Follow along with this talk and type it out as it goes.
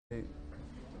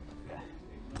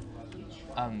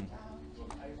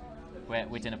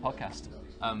we're doing a podcast.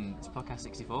 It's podcast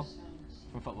 64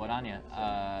 from Football Anya.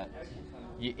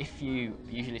 If you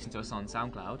usually listen to us on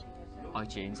SoundCloud,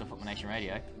 iTunes, or Football Nation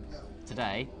Radio,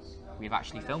 today we've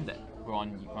actually filmed it. We're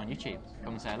on YouTube.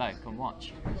 Come and say hello. Come and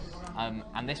watch.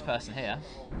 And this person here,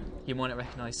 you might not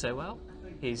recognise so well.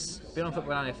 He's been on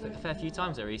Football Anya a fair few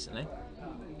times there recently.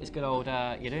 It's good old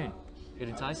Yadun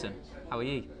Tyson. How are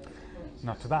you?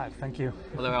 Not too bad, thank you.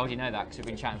 Although I already know that because we've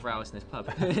been chatting for hours in this pub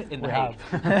in the We Hague.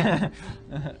 have.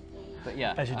 But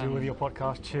yeah, As you do with your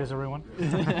podcast. Cheers, everyone.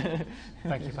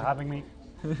 Thank you for having me.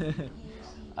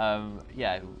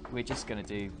 yeah, we're just going to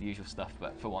do the usual stuff,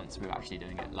 but for once we're actually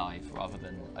doing it live rather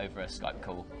than over a Skype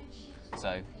call.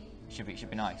 So should be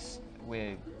nice.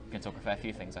 We're going to talk a fair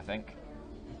few things, I think,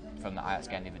 from the Ajax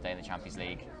game the other day in the Champions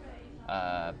League.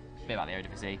 A bit about the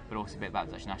Eredivisie, but also a bit about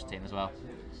the Dutch national team as well.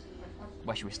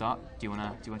 Where should we start? Do you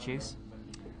want to choose?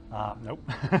 Nope.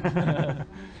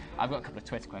 I've got a couple of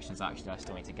Twitter questions actually I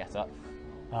still need to get up.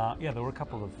 Yeah, there were a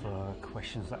couple of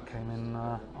questions that came in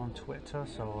on Twitter,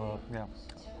 so yeah,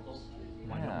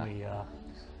 why don't we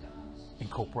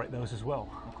incorporate those as well?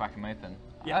 I'll crack them open.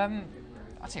 Yeah.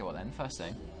 I'll tell you what then, first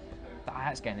thing, the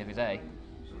Ajax game the other day,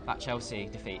 that Chelsea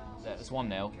defeat, that was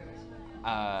 1-0,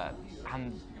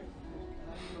 and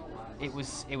it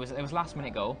was last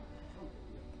minute goal.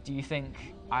 Do you think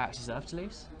Ajax deserved to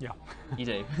lose? Yeah. You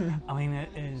do? I mean, it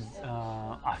is.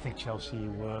 I think Chelsea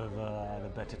were the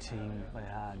better team. They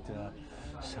had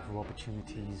several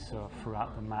opportunities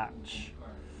throughout the match.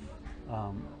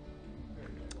 It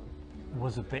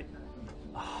was a bit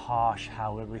harsh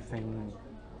how everything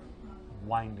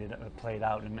played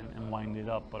out and winded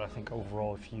up. But I think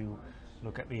overall, if you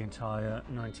look at the entire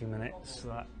 90 minutes,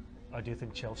 I do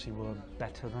think Chelsea were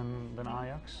better than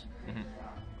Ajax. Mm-hmm.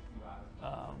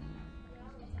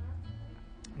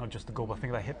 Not just the goal, but I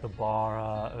think they hit the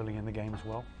bar early in the game as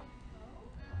well.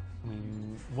 I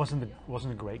mean, wasn't a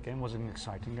great game, wasn't an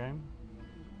exciting game. I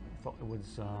thought it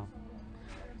was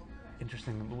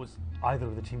interesting. It was either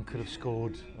of the team could have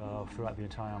scored throughout the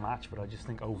entire match, but I just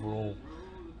think overall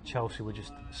Chelsea were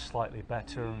just slightly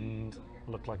better and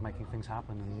looked like making things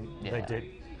happen, and they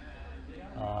did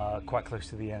quite close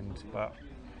to the end. But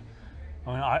I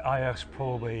mean, Ajax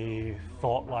probably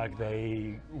thought like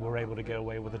they were able to get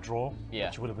away with a draw,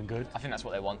 which would have been good. I think that's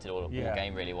what they wanted all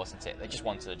game, really, wasn't it? They just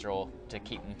wanted a draw to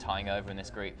keep them tying over in this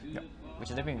group, which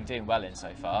they've been doing well in so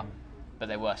far, but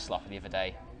they were sloppy the other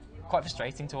day. Quite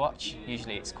frustrating to watch.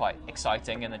 Usually it's quite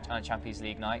exciting on a Champions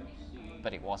League night,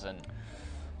 but it wasn't.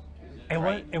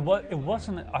 It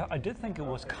wasn't. I did think it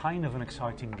was kind of an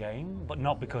exciting game, but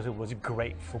not because it was a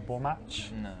great football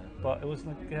match. No. But it was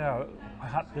like, I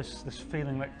had this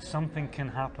feeling like something can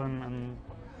happen and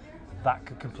that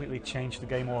could completely change the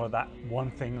game, or that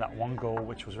one goal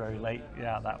which was very late.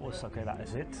 Yeah, that was okay. That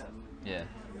is it. Yeah.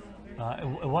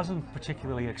 It wasn't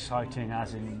particularly exciting,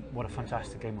 as in what a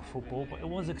fantastic game of football, but it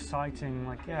was exciting.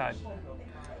 Like,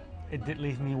 it did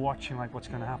leave me watching like what's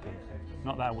going to happen.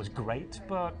 Not that it was great,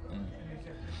 but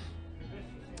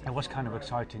it was kind of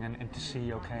exciting, and to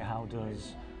see, okay, how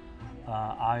does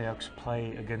Ajax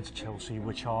play against Chelsea,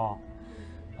 which are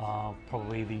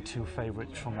probably the two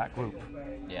favourites from that group.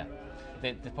 Yeah,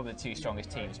 they're probably the two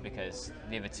strongest teams because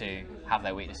the other two have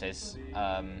their weaknesses.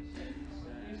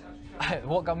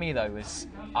 What got me though was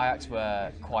Ajax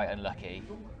were quite unlucky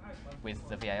with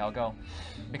the VAR goal,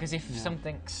 because if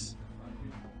something's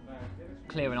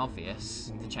clear and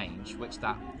obvious to change, which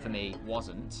that for me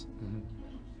wasn't,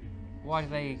 why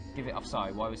did they give it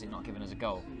offside? Why was it not given as a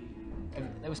goal?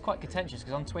 It was quite contentious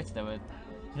because on Twitter there were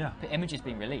images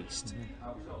being released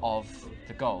of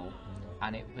the goal,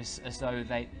 and it was as though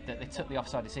they took the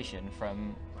offside decision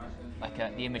from like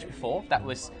the image before. That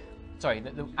was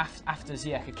after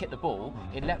Ziyech had kicked the ball,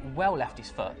 it left his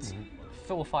foot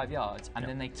 4 or 5 yards, and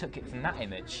then they took it from that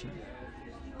image.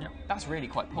 Yeah, that's really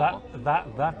quite poor.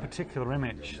 That particular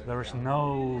image, there is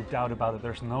no doubt about it.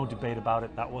 There's no debate about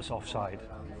it. That was offside,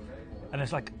 and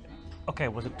it's like, okay,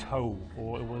 it was a toe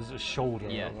or it was a shoulder.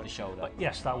 Yeah, the shoulder. But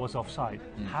yes, that was offside.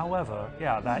 However,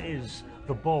 that is,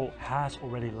 the ball has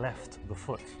already left the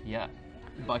foot. Yeah,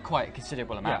 by quite a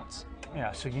considerable amount.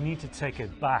 Yeah, so you need to take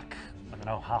it back, I don't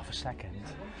know, half a second.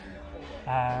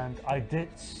 And I did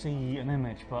see an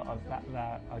image, but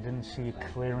that I didn't see a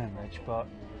clear image. But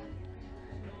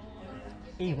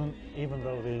even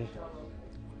though the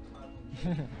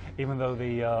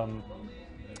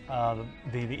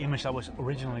image that was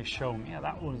originally shown,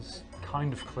 that was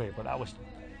kind of clear, but that was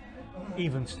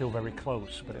even still very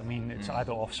close. But I mean, it's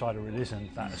either offside or it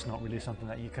isn't. That is not really something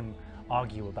that you can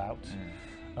argue about.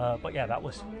 But that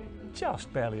was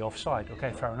just barely offside.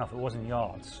 Okay, fair enough. It wasn't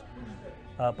yards.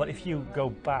 But if you go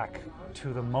back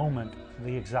to the moment,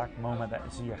 the exact moment that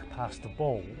Ziyech passed the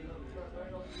ball,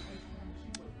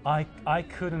 I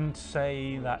couldn't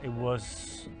say that it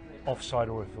was offside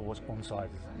or if it was onside.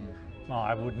 No,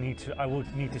 I would need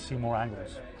to see more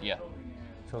angles. Yeah.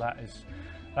 So that is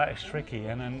tricky.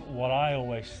 And then what I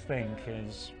always think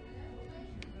is,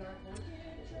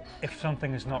 if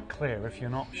something is not clear, if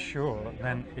you're not sure,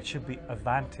 then it should be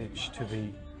advantage to the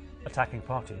attacking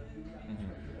party.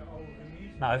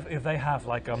 Now, if they have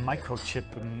like a microchip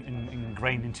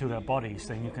ingrained into their bodies,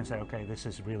 then you can say, okay, this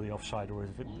is really offside, or if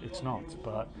it's not.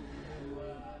 But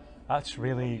that's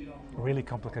really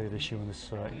complicated issue in this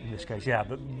case. Yeah,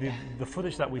 but the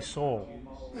footage that we saw,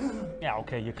 yeah,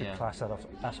 okay, you could class that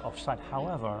as offside.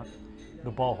 However,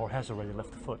 the ball has already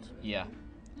left the foot. Yeah.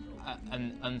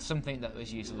 And something that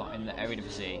was used a lot in the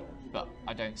Eredivisie, but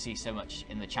I don't see so much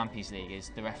in the Champions League,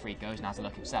 is the referee goes and has a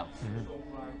look himself.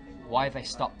 Why have they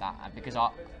stopped that? Because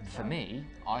for me,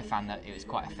 I found that it was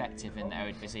quite effective in the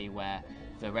Eredivisie, where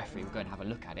the referee would go and have a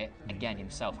look at it again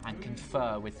himself and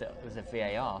confer with the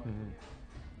VAR.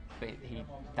 But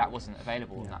that wasn't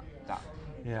available. That.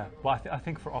 Yeah, well, I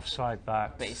think for offside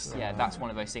that. But that's one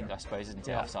of those things, I suppose, isn't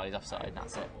it? Offside is offside, and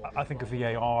that's it. I think a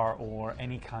VAR or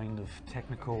any kind of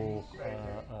technical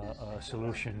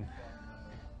solution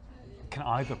can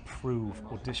either prove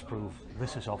or disprove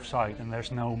this is offside, and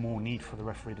there's no more need for the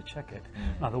referee to check it.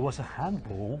 Now, there was a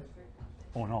handball,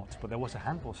 or not, but there was a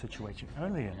handball situation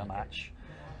earlier in the match,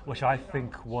 which I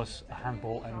think was a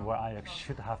handball and where Ajax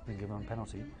should have been given a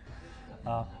penalty.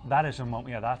 That is a moment,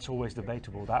 yeah, that's always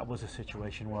debatable. That was a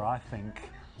situation where I think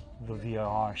the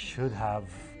VAR should have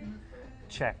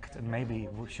checked, and maybe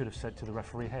should have said to the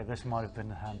referee, hey, this might have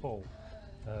been a handball.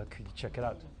 Could you check it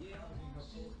out?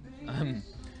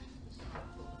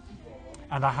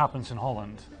 And that happens in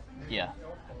Holland. Yeah.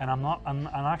 And I'm not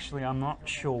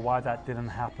sure why that didn't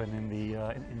happen in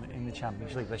the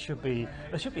Champions League. There should be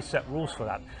set rules for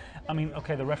that. I mean,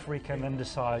 okay, the referee can then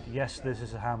decide, yes, this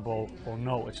is a handball, or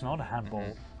no, it's not a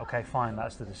handball. Okay, fine,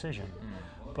 that's the decision.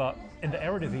 But in the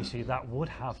Eredivisie, that would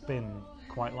have been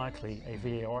quite likely a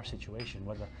VAR situation,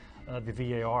 whether the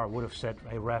VAR would have said,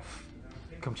 hey, ref,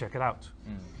 come check it out.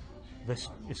 This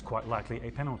is quite likely a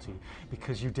penalty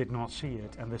because you did not see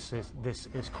it, and this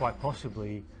is quite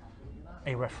possibly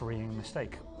a refereeing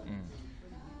mistake.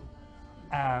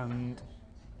 And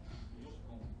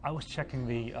I was checking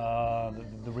the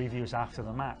reviews after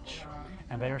the match,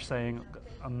 and they are saying,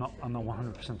 I'm not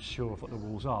 100% sure of what the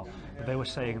rules are, but they were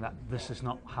saying that this is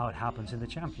not how it happens in the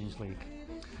Champions League,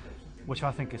 which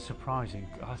I think is surprising.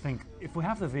 I think if we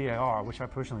have the VAR, which I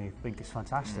personally think is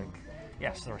fantastic,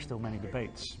 yes, there are still many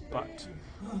debates, but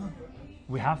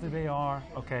we have the VAR,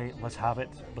 okay, let's have it,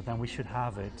 but then we should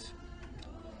have it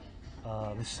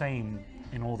the same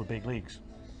in all the big leagues.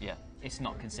 Yeah, it's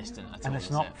not consistent at all. And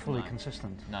it's not fully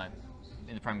consistent. No.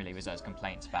 In the Premier League, there's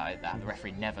complaints about it that the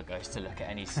referee never goes to look at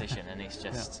any decision, and it's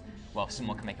just, well,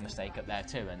 someone can make a mistake up there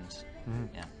too, and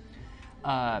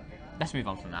let's move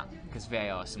on from that, because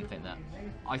VAR is something that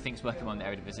I think is working on the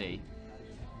Eredivisie,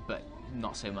 but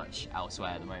not so much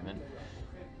elsewhere at the moment.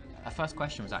 Our first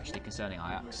question was actually concerning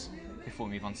Ajax, before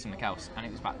we move on to something else, and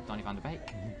it was about Donny van de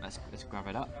Beek. Let's grab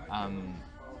it up.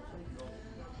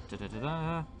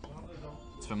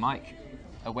 It's from Mike.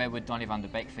 Where would Donny van de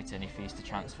Beek fit in if he used to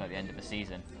transfer at the end of the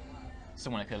season?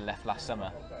 Someone who could have left last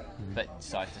summer, but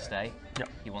decided to stay. Yep.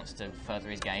 He wants to further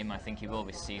his game, and I think he will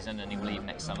this season, and he will leave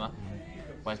next summer.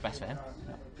 Where's best for him?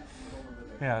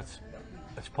 Yeah,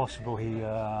 it's possible he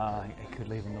could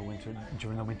leave in the winter,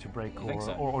 during the winter break,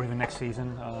 or even next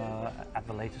season at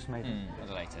the latest, maybe. At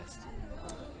the latest.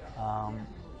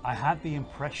 I had the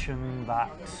impression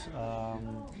that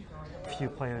a few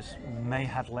players may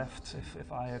have left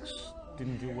if Ajax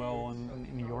didn't do well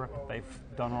in Europe. They've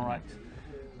done all right.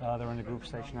 They're in the group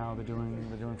stage now. They're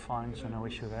doing fine, so no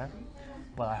issue there.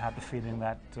 But I had the feeling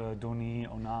that Donny,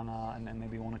 Onana, and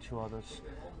maybe one or two others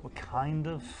were kind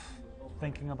of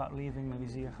thinking about leaving, maybe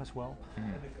Ziyech as well.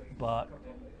 But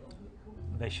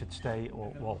they should stay,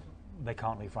 or well, they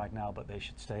can't leave right now, but they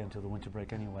should stay until the winter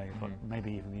break anyway, but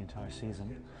maybe even the entire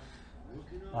season.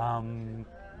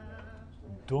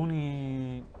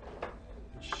 Donny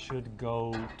should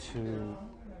go to,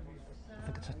 I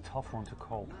think it's a tough one to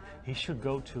call. He should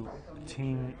go to a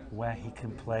team where he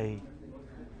can play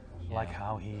like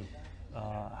how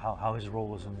his role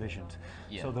was envisioned.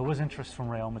 Yeah. So there was interest from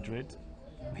Real Madrid.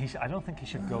 I don't think he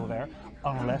should go there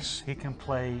unless he can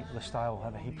play the style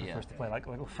that he prefers to play. Like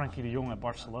Frankie de Jong at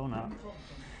Barcelona,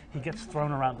 he gets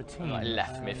thrown around the team. Like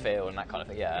left midfield and that kind of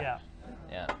thing, yeah.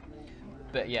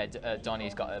 But yeah,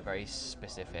 Donny's got a very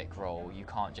specific role. You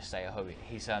can't just say, oh,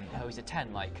 he's a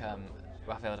 10 like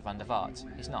Rafael van der Vaart.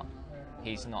 He's not.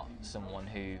 He's not someone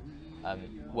who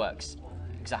works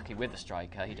exactly with the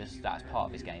striker. He does that as part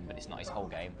of his game, but it's not his whole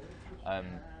game.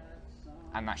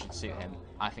 And that should suit him.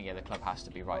 I think the club has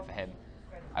to be right for him.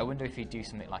 I wonder if he'd do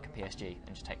something like a PSG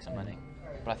and just take some money.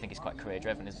 But I think he's quite career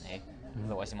driven, isn't he?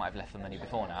 Otherwise he might have left the money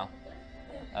before now.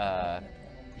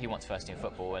 He wants first team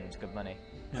football and good money.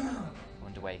 I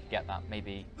wonder where he could get that.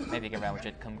 Maybe get Real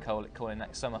Madrid come calling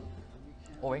next summer.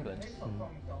 Or England.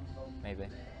 Maybe.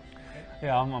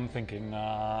 Yeah, I'm thinking.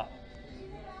 I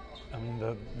mean,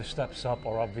 the steps up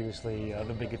are obviously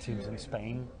the bigger teams in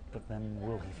Spain, but then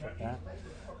will he fit there?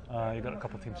 You've got a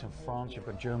couple of teams in France, you've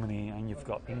got Germany, and you've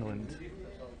got England,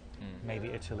 maybe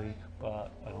Italy,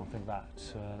 but I don't think that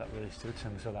really suits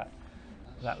him. So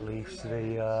that leaves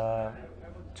the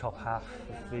top half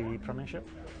of the Premiership.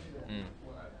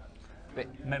 But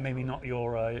maybe not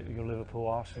your Liverpool,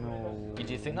 Arsenal, do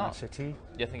you think Man not? City.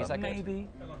 Do you think it's that good? Maybe,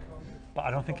 but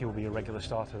I don't think he will be a regular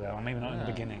starter there, or maybe not in the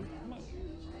beginning.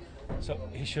 So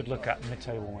he should look at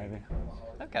mid-table maybe.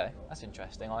 Okay, that's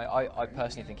interesting. I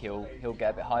personally think he'll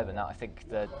get a bit higher than that. I think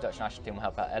the Dutch national team will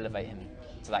help out elevate him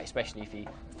to that, especially if he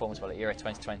performs well at Euro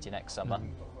 2020 next summer.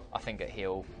 I think that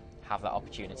he'll have that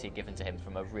opportunity given to him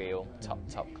from a real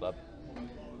top club.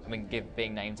 I mean,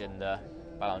 being named in the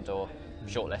Ballon d'Or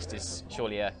shortlist is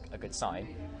surely a good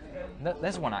sign.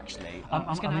 There's one actually.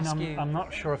 I'm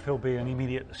not sure if he'll be an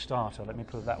immediate starter. Let me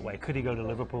put it that way. Could he go to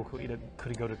Liverpool? Could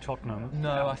he go to Tottenham?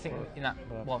 No, I think in that.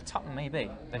 Well, Tottenham maybe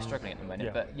they're struggling at the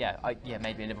minute, but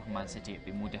maybe Liverpool, Man City would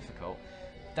be more difficult.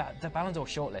 The Ballon d'Or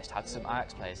shortlist had some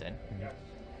Ajax players in,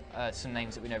 some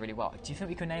names that we know really well. Do you think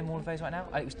we could name all of those right now?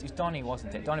 It was Donny,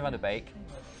 wasn't it? Donny van der Beek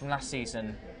from last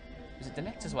season. Was it De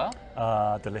Ligt as well?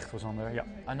 De Ligt was on there. Yeah.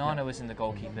 Onana was in the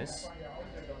goalkeepers.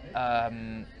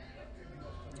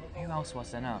 Who else was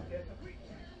there now?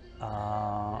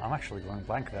 I'm actually going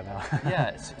blank there now. Yeah,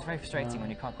 it's very frustrating when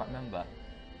you can't quite remember.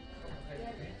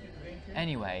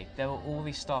 Anyway, there were all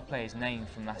these star players named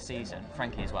from last season.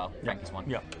 Frankie as well. Frankie's one.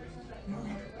 Yeah.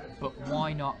 But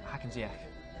why not Hakim Ziyech?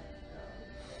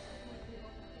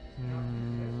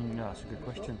 Yeah, that's a good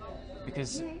question.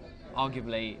 Because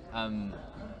arguably,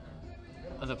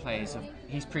 other players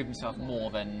he's proved himself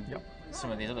more than some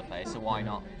of these other players. So why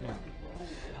not? Yeah.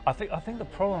 I think the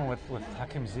problem with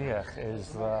Hakim Ziyech is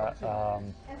that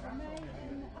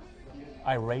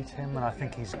I rate him and I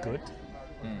think he's good,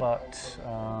 but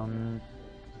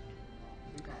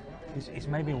he's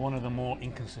maybe one of the more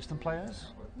inconsistent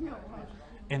players.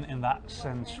 In that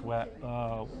sense,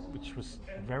 which was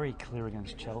very clear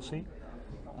against Chelsea,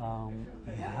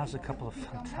 he has a couple of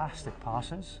fantastic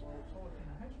passes.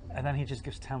 And then he just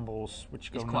gives 10 balls,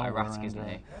 which go nowhere. He's quite erratic, isn't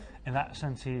he? In that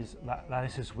sense, that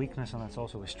is his weakness, and that's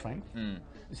also his strength.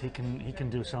 Is he can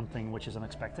do something which is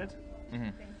unexpected.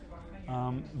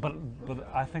 But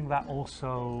I think that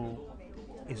also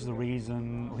is the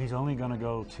reason he's only going to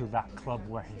go to that club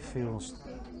where he feels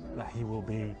that he will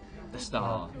be the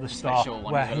star, the special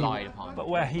one he's relied upon, but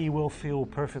where he will feel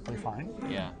perfectly fine.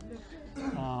 Yeah.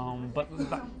 But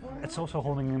it's also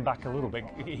holding him back a little bit.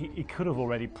 He could have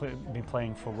already been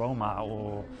playing for Roma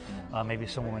or maybe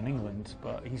somewhere in England,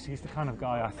 but he's the kind of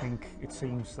guy, I think, it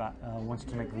seems, that wants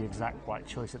to make the exact right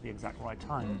choice at the exact right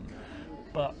time.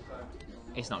 But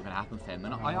it's not going to happen for him.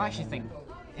 And I actually think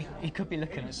he could be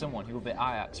looking at someone who will be at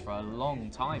Ajax for a long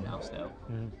time now still.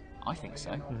 I think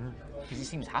so. Because he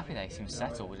seems happy there, he seems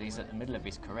settled. He's at the middle of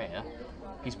his career.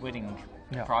 He's winning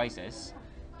prizes,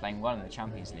 playing well in the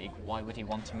Champions League. Why would he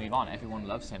want to move on? Everyone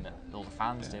loves him, and all the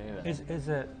fans do. Is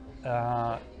it?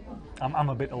 I'm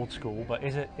a bit old school, but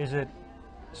is it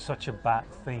such a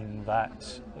bad thing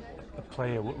that a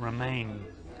player would remain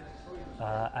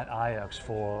at Ajax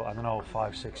for, I don't know,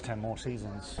 5, 6, 10 more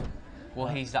seasons? Well,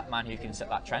 he's that man who can set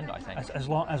that trend, I think. As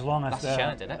long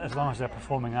as they're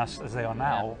performing as they are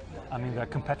now, I mean, they're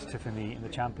competitive in the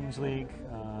Champions League.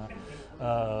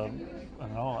 I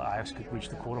don't know, Ajax could reach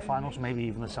the quarterfinals, maybe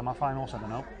even the semi-finals. I don't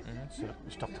know.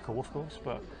 It's tough to call, of course,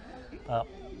 but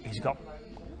he's got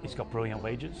brilliant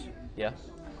wages. Yeah.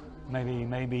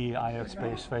 Maybe Ajax,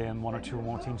 PSV, and one or two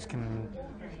more teams can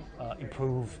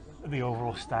improve the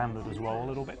overall standard as well a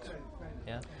little bit.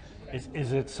 Yeah.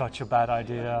 Is it such a bad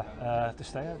idea to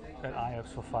stay at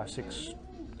Ajax for 5, 6,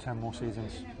 10 more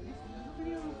seasons?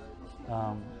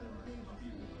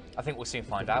 I think we'll soon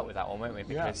find out with that one, won't we?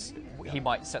 Because he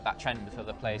might set that trend with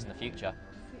other players in the future.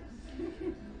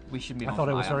 We should move on. I thought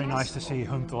it was very nice to see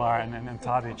Huntelaar and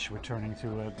Tadic returning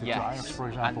to Ajax, for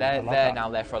example. And they're now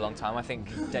there for a long time. I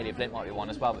think Daley Blind might be one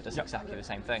as well, but does exactly the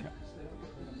same thing.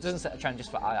 It doesn't set a trend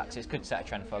just for Ajax, it could set a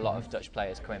trend for a lot of Dutch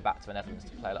players coming back to the Netherlands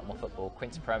to play a lot more football.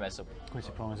 Quincy Promes will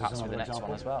perhaps be the next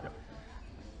one as well.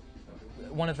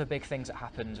 one of the big things that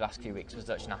happened the last few weeks was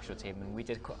the Dutch national team, and we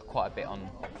did quite a bit on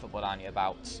Football Annie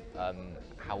about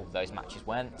how those matches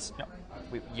went. Yep.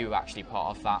 You were actually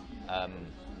part of that on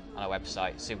our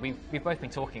website. So we've both been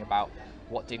talking about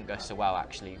what didn't go so well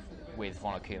actually with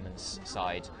Ronald Koeman's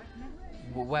side.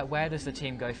 Where does the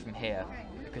team go from here?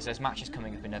 Because there's matches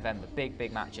coming up in November,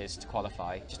 big matches to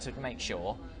qualify, just to make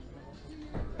sure.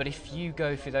 But if you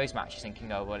go through those matches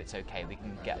thinking, oh, well, it's okay, we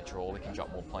can get a draw, we can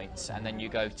drop more points, and then you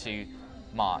go to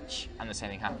March and the same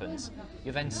thing happens,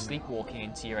 you're then sleepwalking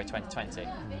into Euro 2020.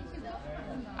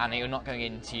 And you're not going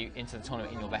into the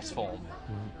tournament in your best form.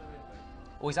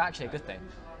 Or is that actually a good thing?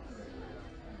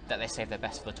 That they save their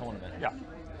best for the tournament? Yeah.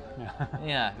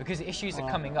 Yeah, because issues are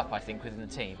coming up, I think, within the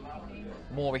team.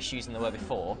 More issues than there were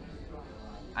before.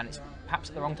 And it's perhaps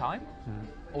at the wrong time?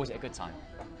 Or is it a good time?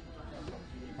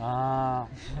 I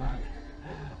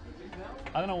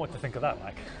don't know what to think of that,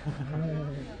 Mike.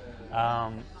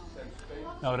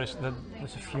 No, there's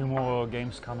a few more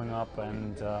games coming up,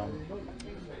 and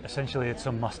essentially it's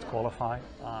a must qualify.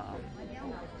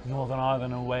 Northern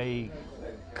Ireland away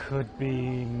could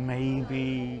be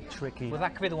maybe tricky. Well,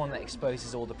 that could be the one that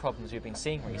exposes all the problems we've been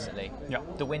seeing recently. Yeah.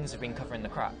 The wins have been covering the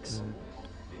cracks.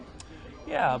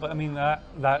 Yeah, but I mean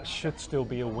that should still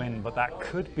be a win, but that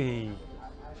could be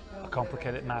a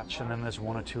complicated match, and then there's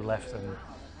one or two left, and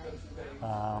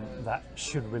that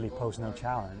should really pose no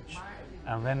challenge.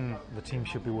 And then the team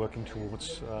should be working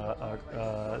towards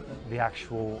the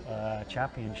actual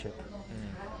championship.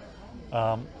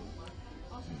 I'm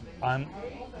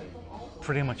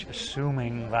pretty much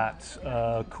assuming that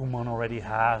Koeman already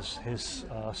has his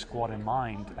squad in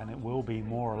mind, and it will be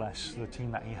more or less the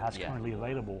team that he has currently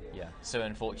available. Yeah. So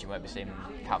unfortunately, we won't be seeing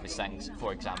Calvin Stengs,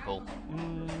 for example.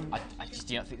 I just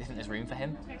do not think there's room for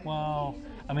him. Well,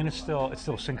 I mean, it's still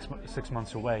 6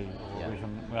 months away, or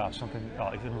even something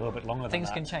even a little bit longer. Things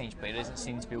than that. can change, but he doesn't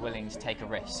seem to be willing to take a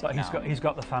risk. But now. he's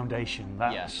got the foundation.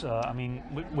 That's I mean,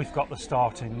 we've got the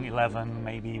starting 11,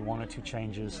 maybe one or two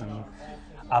changes, and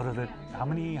out of the how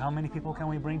many people can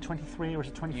we bring? 23 or is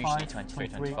it 25? Usually 23,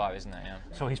 25, isn't it? Yeah.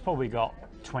 So he's probably got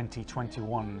 20,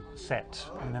 21 set,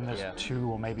 and then there's 2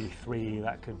 or maybe 3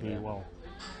 that could be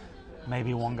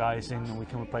maybe one guy's in and we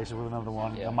can replace it with another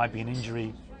one. There might be an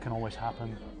injury, can always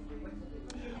happen.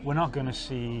 We're not going to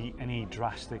see any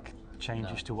drastic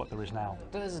changes to what there is now.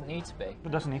 There doesn't need to be.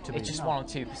 There doesn't need to be. It's just one or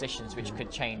two positions which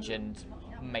could change and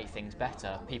make things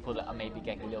better. People that are maybe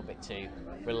getting a little bit too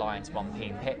reliant upon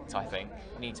being picked, I think,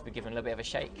 need to be given a little bit of a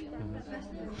shake.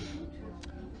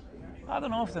 I don't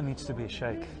know if there needs to be a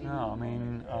shake. No, I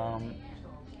mean,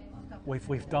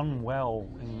 we've done well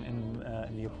in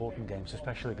the important games,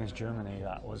 especially against Germany.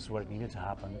 That was where it needed to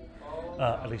happen,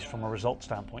 at least from a result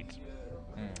standpoint.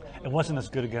 It wasn't as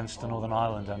good against Northern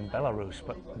Ireland and Belarus,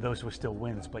 but those were still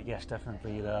wins. But yes,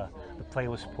 definitely the play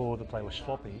was poor, the play was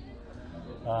sloppy.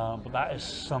 But that is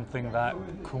something that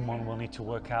Koeman will need to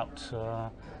work out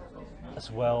as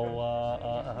well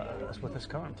as with his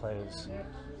current players.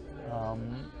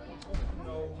 And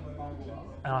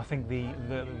I think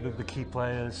the key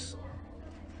players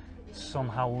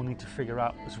somehow will need to figure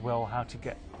out as well how to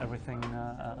get everything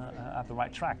at the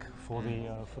right track for the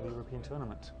European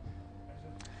tournament.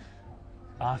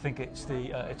 I think it's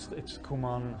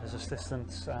Koeman, his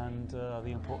assistants, and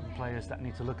the important players that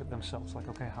need to look at themselves like,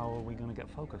 okay, how are we going to get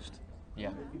focused?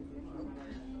 Yeah.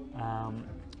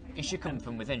 It should come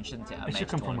from within, shouldn't it? It should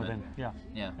come from within, yeah.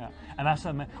 And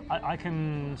I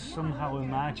can somehow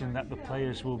imagine that the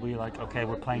players will be like, okay,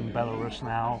 we're playing Belarus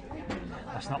now.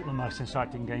 That's not the most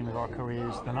exciting game of our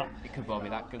careers. They're not. It could well be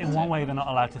that good. In one way, they're not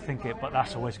allowed to think it, but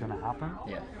that's always going to happen.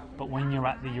 Yeah. But when you're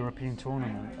at the European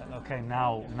tournament, okay,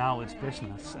 now it's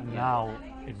business, and now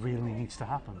it really needs to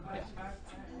happen. Yeah.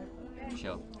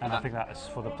 Sure. And I think that is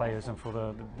for the players and for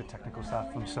the technical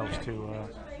staff themselves to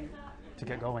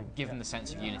get going. Given the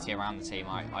sense of unity around the team,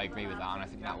 I agree with that, and I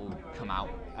think that will come out.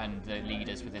 And the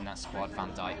leaders within that squad,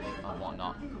 Van Dijk and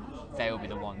whatnot, they will be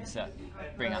the ones that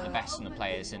bring out the best from the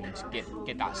players and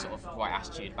get that sort of right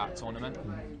attitude about the tournament.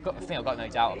 I think I've got no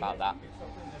doubt about that.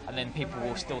 And then people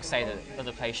will still say that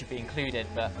other players should be included,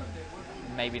 but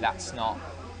maybe that's not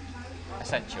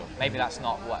essential. Maybe that's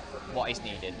not what is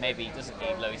needed. Maybe it doesn't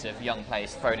need loads of young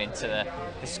players thrown into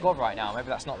the squad right now. Maybe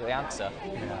that's not the answer.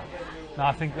 Yeah. No,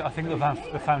 I think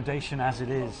the foundation as it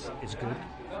is good.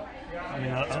 I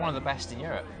mean, it's one of the best in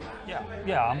Europe.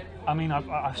 Yeah. I mean,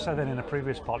 I've said that in a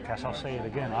previous podcast. I'll say it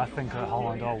again. I think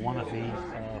Holland are one of the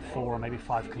 4 or maybe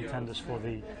 5 contenders for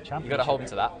the championship. You've got to hold them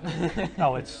to that.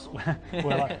 No, it's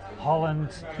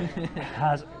Holland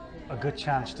has a good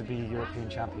chance to be European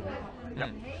champion.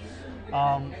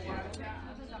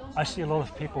 I see a lot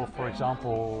of people, for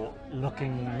example,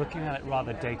 looking at it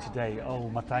rather day to day. Oh,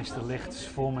 Matthijs de Ligt's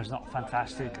form is not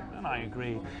fantastic, and I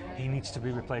agree. He needs to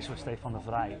be replaced with Stefan de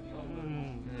Vrij.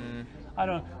 I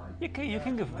don't. You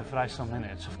can give de Vrij some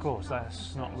minutes, of course.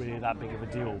 That's not really that big of a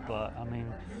deal. But I mean,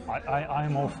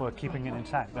 I'm all for keeping it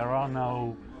intact. There are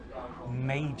no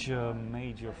major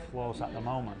flaws at the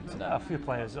moment. No. A few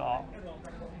players are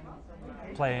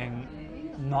playing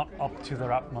not up to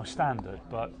their utmost standard,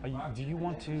 but do you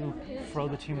want to throw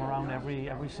the team around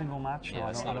every single match? Yeah,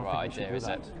 that's not the right idea, is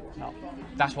it? No.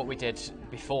 That's what we did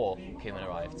before Koeman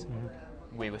arrived.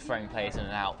 We were throwing players in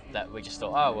and out that we just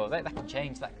thought, oh well, that can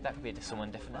change. That could be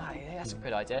someone different. Oh, yeah, that's a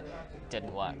good idea.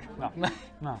 Didn't work. No.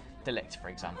 No. De Ligt, for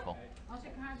example.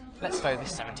 Let's throw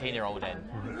this 17-year-old in.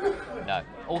 No.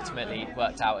 Ultimately, it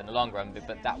worked out in the long run,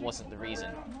 but that wasn't the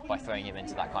reason by throwing him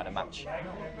into that kind of match.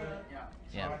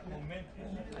 Yeah.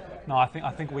 No, I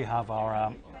think we have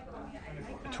our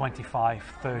 25,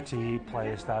 30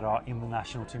 players that are in the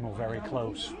national team or very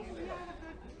close.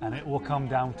 And it will come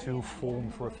down to form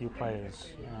for a few players,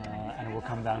 and it will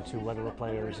come down to whether a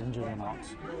player is injured or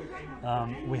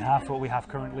not. We have what we have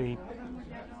currently.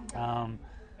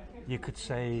 You could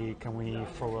say, can we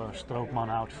throw a Strootman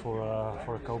out for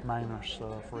a Koopmeiners,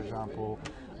 for example?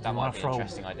 That might be an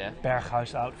interesting idea.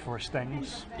 Berghuis out for a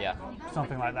Stengs. Yeah.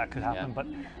 Something like that could happen, Yeah. but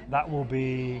that will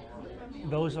be.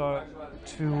 Those are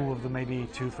two of the maybe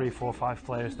 2, 3, 4, 5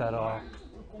 players that are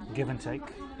give and take.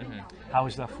 How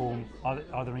is their form?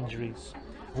 Are there injuries?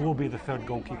 Who will be the third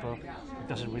goalkeeper? It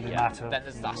doesn't really matter.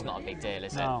 That's not a big deal,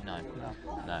 is No,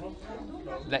 it? No.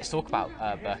 Let's talk about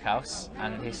Berghuis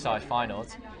and his side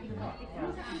Feyenoord.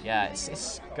 Yeah,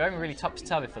 it's going really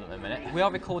topsy-turvy for them at the minute. We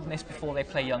are recording this before they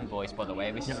play Young Boys, by the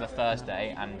way. This is a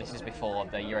Thursday, and this is before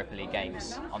the Europa League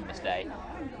games on this day.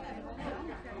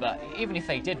 But even if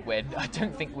they did win, I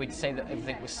don't think we'd say that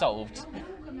everything was solved.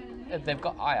 They've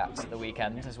got Ajax at the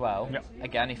weekend as well. Yep.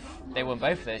 Again, if they won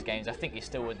both of those games, I think you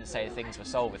still wouldn't say things were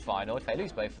solved with Feyenoord. If they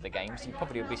lose both of the games, you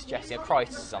probably would be suggesting a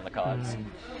crisis on the cards.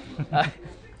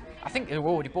 I think they're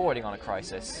already bordering on a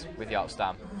crisis with the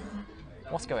Amsterdam.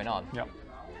 What's going on? Yeah.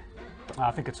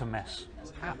 I think it's a mess.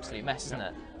 It's an absolute mess, isn't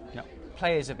it? Yeah.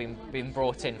 Players have been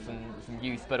brought in from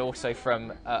youth, but also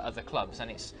from other clubs, and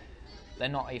they're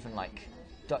not even like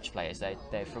Dutch players.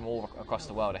 They're from all across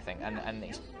the world, I think, and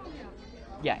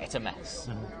it's a mess.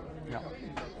 Yeah.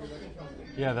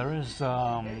 Yeah, there is.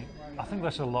 I think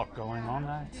there's a lot going on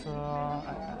at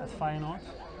Feyenoord.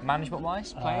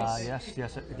 Management-wise, players.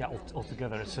 Yes. Yeah,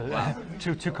 altogether, it's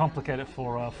too complicated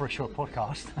for a short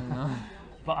podcast.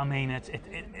 But I mean,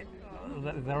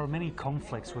 there are many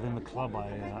conflicts within the club.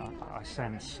 I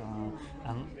sense,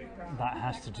 and that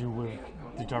has to do with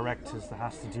the directors. That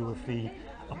has to do with the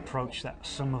approach that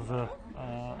some of the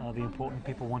important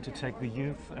people want to take the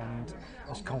youth, and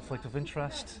there's conflict of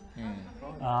interest.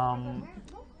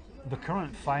 The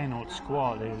current Feyenoord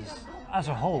squad is, as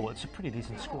a whole, it's a pretty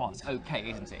decent squad. It's okay,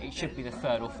 isn't it? It should be the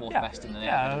third or fourth best in the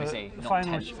Eredivisie, not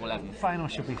 10th or 11th. Feyenoord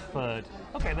should be third.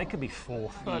 Okay, they could be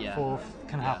fourth. Fourth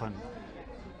can happen.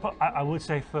 But I would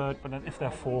say third, but then if they're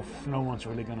fourth, no one's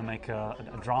really going to make a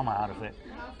drama out of it.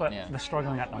 But they're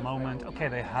struggling at the moment. Okay,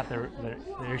 they had their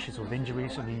issues with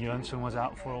injuries. I mean, Jørgensen was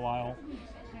out for a while.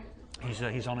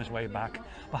 He's on his way back.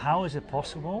 But how is it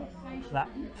possible that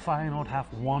Feyenoord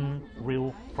have one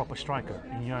real proper striker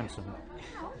in Jørgensen?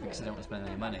 Because they don't want to spend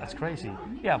any money. That's crazy.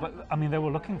 Yeah, but I mean, they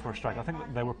were looking for a striker. I think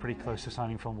they were pretty close to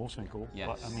signing from Wolfswinkel. Yes.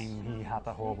 But I mean, he had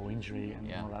that horrible injury,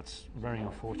 and that's very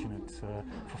unfortunate for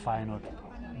Feyenoord,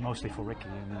 mostly for Ricky.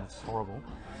 I mean, it's horrible.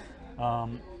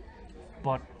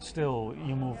 But still,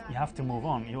 you have to move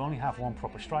on. You only have one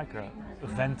proper striker.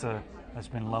 Venter has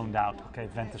been loaned out. Okay,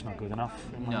 Venter's not good enough,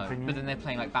 in my opinion. But then they're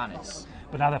playing like Banis.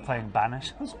 But now they're playing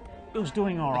Banis, who's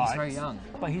doing all right. He's very young.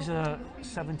 But he's a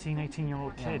 17,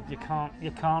 18-year-old kid. You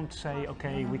can't say,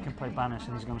 okay, we can play Banis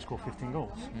and he's going to score 15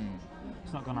 goals.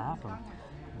 It's not going to happen.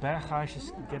 Berghuis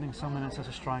is getting some minutes as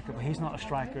a striker, but he's not a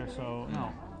striker, so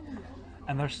no.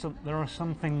 And there are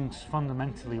some things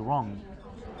fundamentally wrong.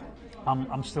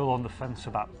 I'm still on the fence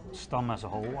about Stam as a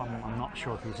whole. I'm not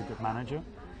sure if he's a good manager.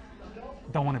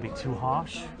 Don't want to be too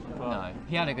harsh. But No,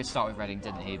 he had a good start with Reading,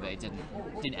 didn't he? But it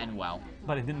didn't end well.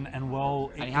 But it didn't end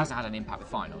well. And he hasn't had an impact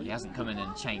with Feyenoord. He hasn't come in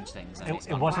and changed things. And it's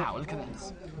gone, wasn't- wow, look at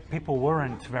this. People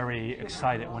weren't very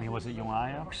excited when he was at Young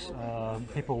Ajax.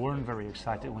 People weren't very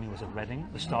excited when he was at Reading.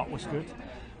 The start was good.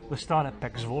 The start at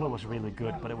PEC Zwolle was really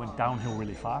good, but it went downhill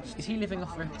really fast. Is he living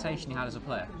off the reputation he had as a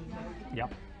player? Yeah.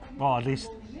 Well, at least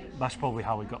that's probably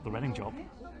how he got the Reading job.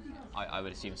 I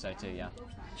would assume so too, yeah.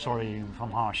 Sorry if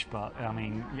I'm harsh, but I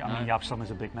mean Jaap Stam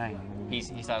is a big name. He's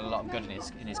had a lot of good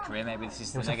in his career. Maybe this is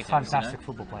He the was a negative. fantastic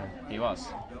football player. He was.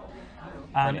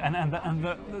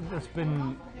 There's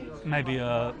been maybe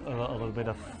a little bit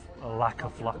of a lack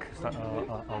of luck, is that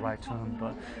a right term?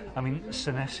 But I mean,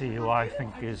 Senesi, who I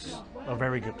think is a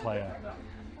very good player,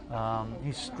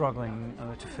 he's struggling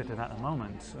to fit in at the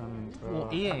moment. And, well,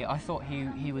 EA, I thought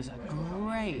he was a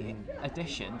great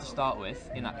addition to start with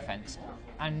in that defence,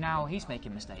 and now he's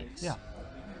making mistakes.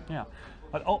 Yeah.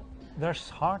 But there's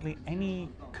hardly any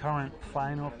current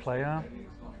final player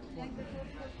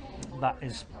that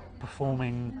is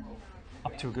performing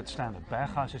up to a good standard.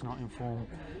 Berghuis is not in form.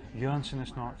 Jørgensen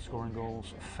is not scoring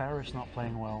goals. Fer is not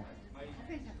playing well.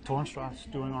 Toornstra's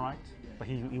doing all right, but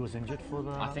he was injured for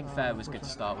the. I think Fer was good to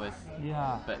start with.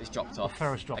 Yeah, but it's dropped off.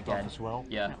 Fer has dropped off as well.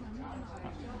 Yeah.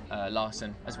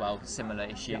 Larson as well, similar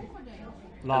issue. Yeah.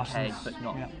 Larson, okay, but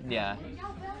not. Yeah.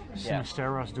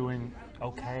 Sinistera's doing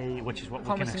okay, which is what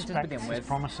promising we can expect. To begin with. It's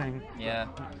promising. Yeah.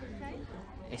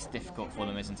 It's difficult for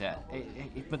them, isn't it?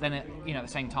 But then, at the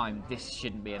same time, this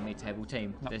shouldn't be a mid-table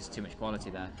team. No. There's too much quality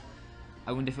there.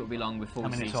 I wonder if it will be long before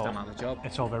we see Stam out of the job.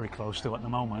 It's all very close to at the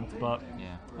moment, but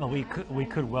we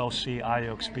could well see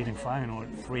Ajax beating Feyenoord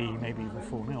 3, maybe even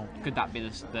 4-0. Could that be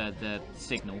the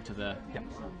signal to the?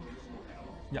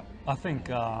 Yeah. I think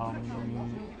a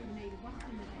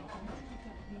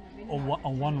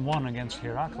 1-1 against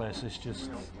Heracles is just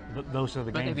those are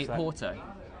the games. But they beat Porto.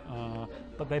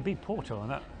 But they beat Porto,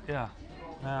 and that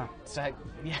So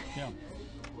yeah.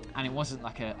 And it wasn't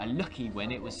like a lucky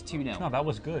win; it was 2-0. No, that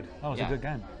was good. That was a good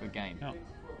game. Good game. Yeah.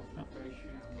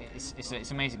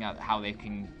 It's amazing how they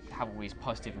can have all these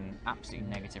positive and absolutely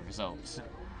negative results.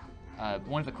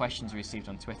 One of the questions we received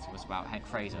on Twitter was about Henk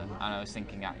Fraser, and I was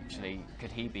thinking actually,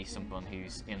 could he be someone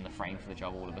who's in the frame for the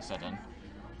job all of a sudden?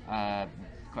 The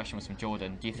question was from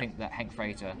Jordan. Do you think that Henk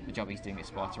Fraser, the job he's doing at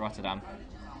Sparta Rotterdam,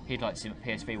 he'd like to see him at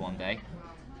PSV one day?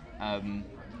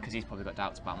 Because he's probably got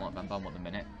doubts about Mark van Bommel at the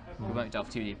minute. We won't delve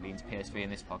too deeply into PSV in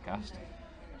this podcast.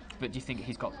 But do you think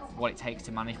he's got what it takes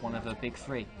to manage one of the big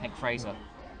three, Henk Fraser?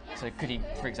 So could he,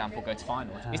 for example, go to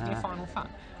Feyenoord? Is he a Feyenoord fan?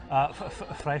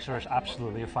 Fraser is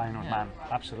absolutely a Feyenoord man.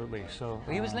 Absolutely. So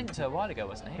well, he was linked to a while ago,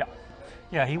 wasn't he?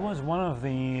 Yeah. He was one of the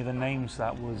names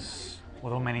that was. Well,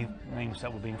 there were many names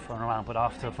that were being thrown around, but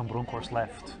after Van Bronckhorst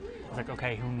left, it's like,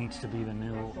 okay, who needs to be the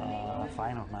new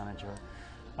Feyenoord manager?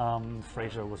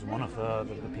 Fraser was one of the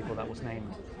people that was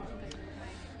named.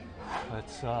 But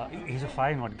he's a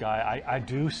Feyenoord guy. I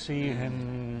do see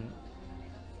him.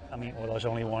 I mean, well, there's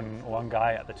only one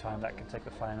guy at the time that can take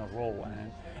the Feyenoord role,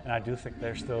 and I do think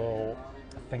they're still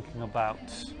thinking about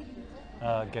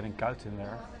getting Kuyt in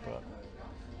there, but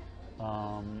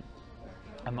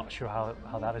I'm not sure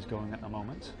how that is going at the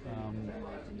moment.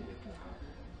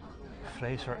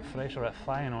 Fraser at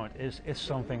Feyenoord is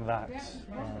something that,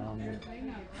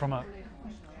 from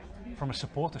a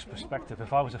supporter's perspective,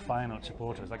 if I was a Feyenoord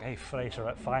supporter, it's like, hey, Fraser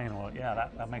at Feyenoord, yeah,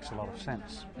 that makes a lot of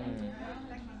sense.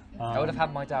 I would have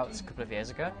had my doubts a couple of years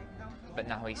ago, but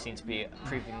now he seems to be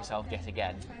proving himself yet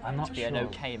again to be an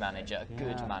okay manager, a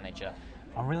good manager.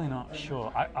 I'm really not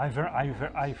sure.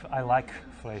 I like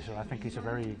Fraser. I think he's a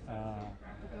very.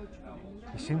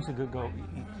 He seems a good go.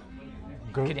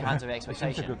 Can he handle the He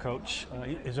expectation? seems a good coach.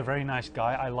 He's a very nice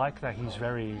guy. I like that he's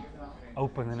very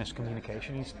open in his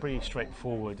communication. He's pretty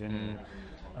straightforward, and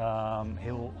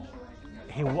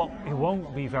he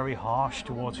won't be very harsh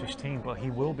towards his team, but he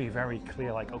will be very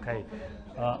clear. Like, okay,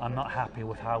 I'm not happy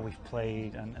with how we've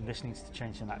played, and this needs to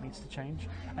change, and that needs to change.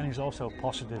 And he's also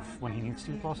positive when he needs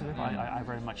to be positive. I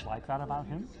very much like that about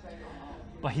him.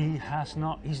 But he has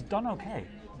not. He's done okay,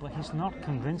 but he's not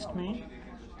convinced me.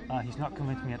 He's not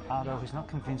convinced me at ADO. He's not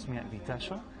convinced me at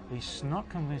Vitesse. He's not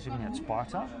convincing me at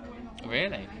Sparta.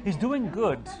 Really? He's doing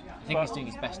good. I think he's doing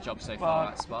his best job so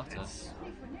far at Sparta.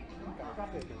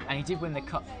 And he did win the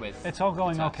cup with. It's all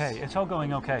going Vitesse. okay. It's all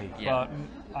going okay. Yeah.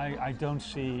 But I don't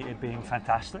see it being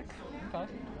fantastic.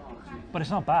 Okay. But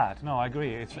it's not bad. No, I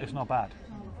agree. It's not bad.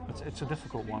 It's a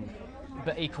difficult one.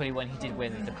 But equally, when he did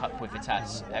win the cup with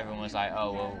Vitesse, everyone was like,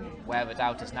 "Oh well, where are the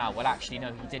doubters now?" Well, actually,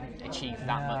 no, he didn't achieve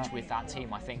that much with that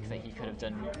team. I think that he could have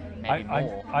done maybe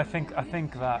more. I think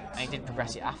that. And he didn't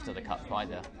progress it after the cup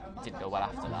either. It didn't go well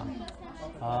after that.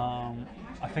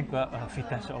 I think that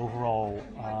Vitesse overall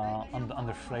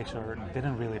under Fraser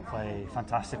didn't really play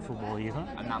fantastic football either.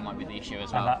 And that might be the issue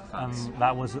as well. And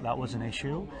that was an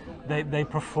issue. They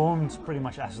performed pretty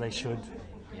much as they should.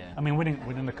 Yeah. I mean,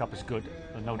 winning the cup is good,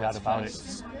 no doubt about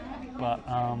it. But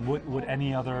would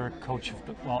any other coach,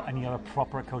 any other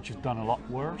proper coach have done a lot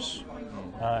worse?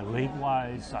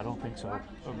 League-wise, I don't think so.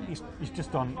 He's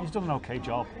done an okay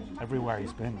job everywhere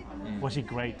he's been. Was he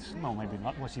great? No, maybe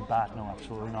not. Was he bad? No,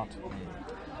 absolutely not.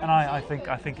 And I think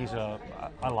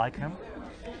I like him.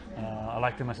 I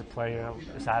liked him as a player,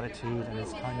 his attitude, and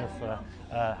he's kind of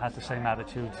has the same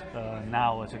attitude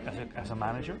now as a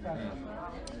manager.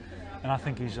 And I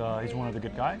think he's one of the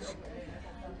good guys.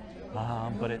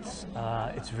 But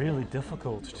it's really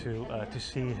difficult to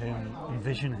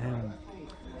envision him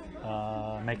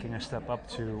making a step up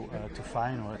to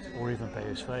Feyenoord or even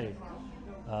PSV.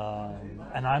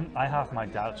 And I have my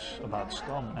doubts about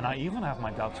Stam, and I even have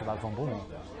my doubts about Van Bommel.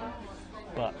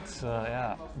 But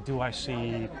yeah, do I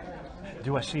see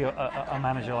a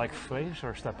manager like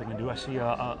Fraser stepping in? Do I see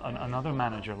another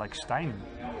manager like Stein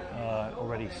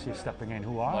already stepping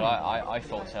in? Well, I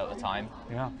thought so at the time.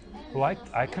 Yeah, who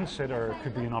I consider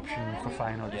could be an option for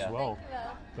Feyenoord as well.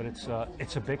 But it's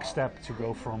a big step to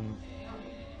go from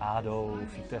ADO,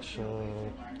 Vitesse,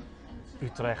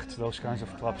 Utrecht, those kinds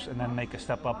of clubs, and then make a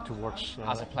step up towards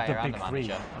as a player the and big the three.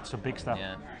 manager. It's a big step.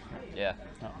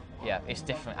 Yeah, it's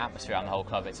different atmosphere around the whole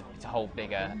club. It's a whole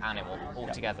bigger animal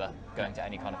altogether going to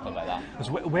any kind of club like that.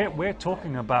 Because we're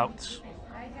talking about,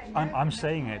 I'm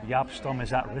saying it, Jaap Stam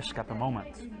is at risk at the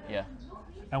moment. Yeah.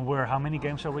 And how many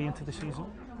games are we into the season?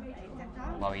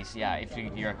 Well, if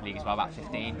the Europa League is well, about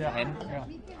 15 for him. Yeah.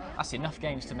 That's enough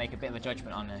games to make a bit of a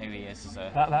judgment on who he is as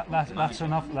a that's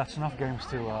enough. That's enough games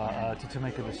to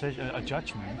make a decision, a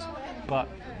judgment. But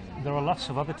there are lots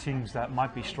of other teams that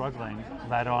might be struggling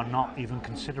that are not even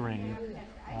considering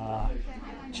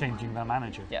changing their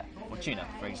manager. Yeah, Fortuna,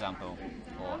 for example,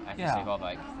 or FSV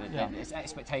Volbeek. It's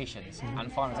expectations,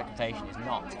 and Feyenoord's expectation is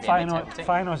not to be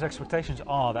Feyenoord's expectations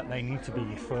are that they need to be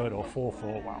third or fourth for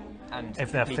a while. And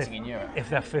if they're competing in Europe. If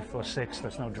they're fifth or sixth,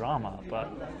 there's no drama.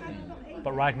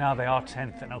 But right now they are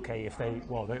 10th, and okay,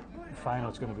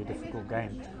 Feyenoord's going to be a difficult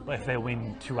game. But if they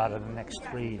win 2 out of the next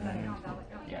 3, then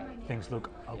things look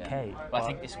okay. Well, I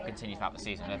think this will continue throughout the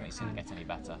season. I don't think it's going to get any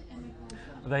better.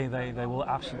 They will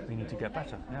absolutely need to get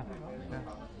better. Yeah.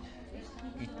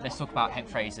 Let's talk about Henk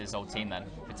Fraser's old team then,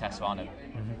 Vitesse Arnhem.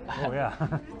 Mm-hmm. Oh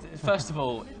yeah. First of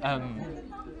all,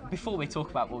 before we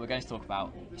talk about what we're going to talk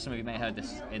about, some of you may have heard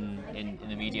this in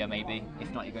the media maybe.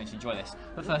 If not, you're going to enjoy this.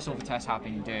 But first of all, Vitesse have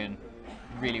been doing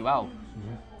really well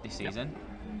this season.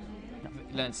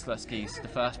 Leonard Slutsky is the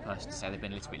first person to say they've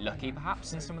been a little bit lucky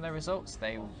perhaps in some of their results.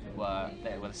 They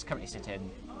currently sit in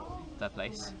 3rd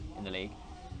place in the league.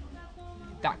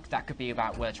 That could be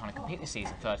about where they're trying to compete this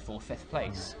season, 3rd, 4th, 5th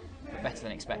place, but better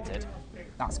than expected.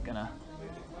 Okay,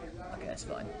 that's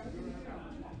fine.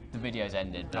 The video's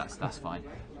ended, but that's fine.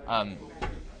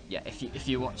 If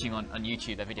you're watching on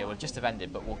YouTube, the video will just have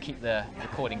ended, but we'll keep the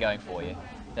recording going for you.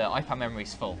 The iPad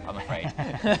memory's full, I'm afraid.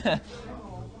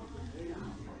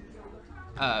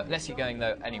 Let's keep going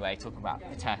though. Anyway, talking about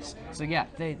Vitesse. So yeah,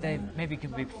 they maybe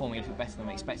could be performing a little better than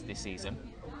we expected this season.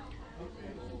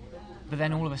 But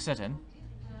then all of a sudden,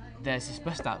 there's this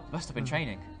bust up in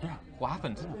training. Yeah. What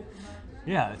happened?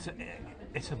 Yeah,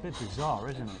 it's a bit bizarre,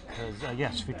 isn't it? Because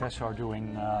yes, Vitesse are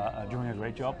doing a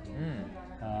great job.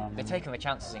 They're taking the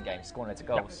chances in games, scoring loads of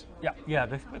goals. Yeah.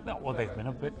 They've been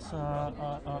a bit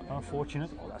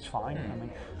unfortunate. Well, that's fine. I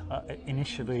mean,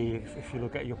 initially, if you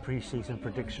look at your pre-season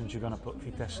predictions, you're going to put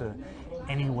Vitesse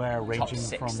anywhere ranging top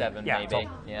 6, from 7 maybe.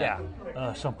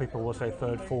 Some people will say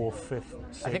 3rd, 4th, 5th,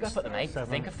 6th. I think I put them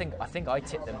 8th. I think I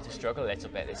tipped them to struggle a little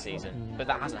bit this season, but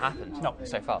that hasn't happened.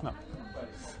 So far.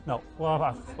 No. Well,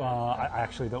 I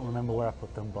actually don't remember where I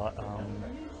put them, but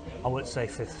I would say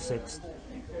 5th, 6th.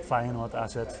 Feyenoord,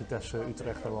 AZ, Vitesse,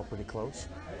 Utrecht are all pretty close.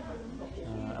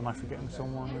 Am I forgetting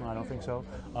someone? I don't think so.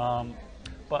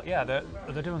 But yeah,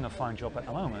 they're doing a fine job at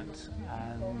the moment,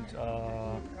 and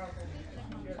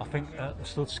I think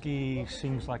Slutsky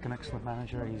seems like an excellent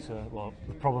manager.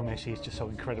 The problem is he's just so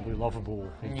incredibly lovable.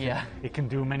 He can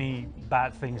do many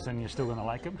bad things, and you're still going to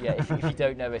like him. Yeah, if you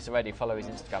don't know this already, follow his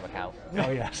Instagram account. Oh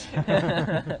yes.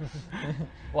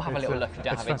 We'll have a little look if you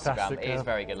don't have Instagram. It is a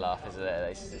very good laugh, isn't it?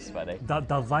 It's funny.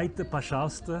 Давайте,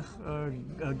 пожалуйста,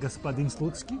 господин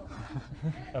Slutsky.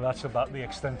 And that's about the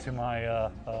extent to my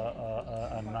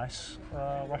nice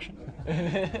Russian.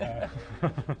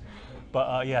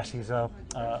 But yes, he's a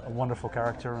wonderful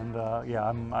character, and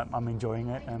I'm enjoying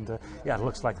it, and it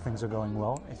looks like things are going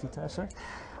well at Vitesse.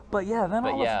 But yeah, then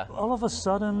all of a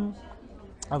sudden,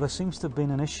 there seems to have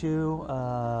been an issue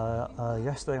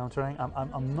yesterday on training.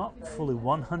 I'm not fully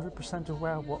 100%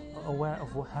 aware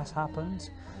of what has happened,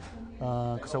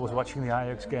 because I was watching the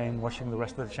Ajax game, watching the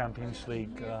rest of the Champions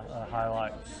League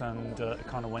highlights, and it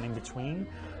kind of went in between.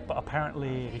 But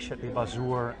apparently Richard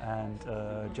Bazour and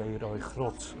Jair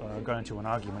Groot got into an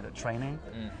argument at training.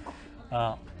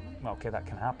 Okay, that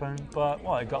can happen, but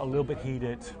it got a little bit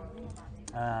heated.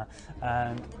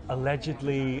 And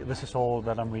allegedly, this is all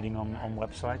that I'm reading on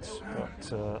websites, but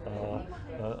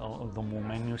the more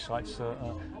menu sites.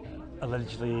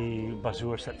 Allegedly,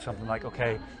 Bazoer said something like,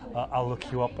 "Okay, I'll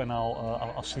look you up and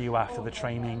I'll see you after the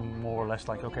training." More or less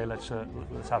like, "Okay, let's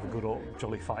have a good old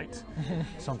jolly fight,"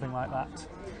 something like that.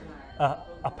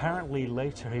 Apparently,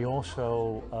 later he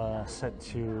also said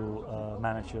to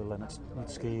manager Leonard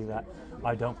Lutski that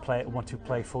I don't want to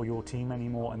play for your team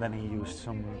anymore, and then he used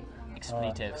some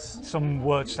expletives, some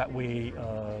words that we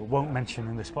won't mention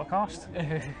in this podcast.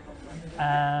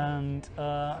 And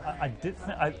I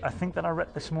think that I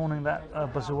read this morning that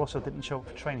Bazoer also didn't show up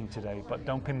for training today, but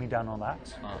don't pin me down on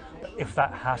that. If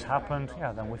that has happened,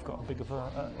 then we've got a big of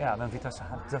a then Vitesse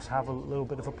does have a little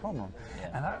bit of a problem,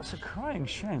 and that's a crying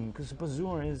shame because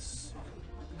Bazoer is.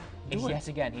 Yet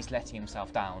again, he's letting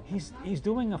himself down. He's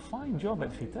doing a fine job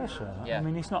at Vitesse. Yeah. I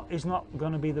mean, he's not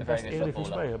going to be the best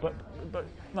Eredivisie player,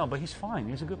 but he's fine.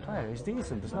 He's a good player. He's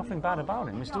decent. There's nothing bad about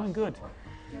him. He's doing good.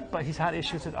 But he's had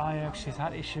issues at Ajax. He's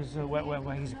had issues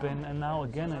where he's been, and now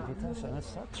again at Vitesse. And it's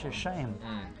such a shame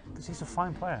because he's a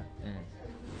fine player.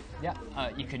 Yeah,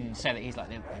 you can say that he's like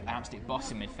the absolute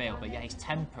boss in midfield, but his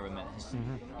temperament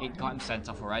it got him sent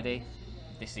off already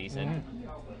this season.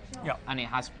 Yeah, and it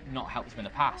has not helped him in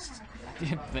the past.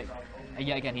 But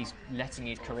yet again, he's letting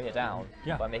his career down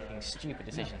by making stupid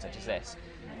decisions such as this.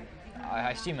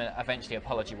 I assume eventually an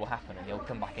apology will happen and he'll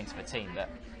come back into the team, but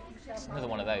it's another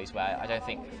one of those where I don't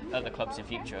think other clubs in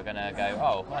future are going to go,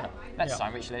 oh, well, let's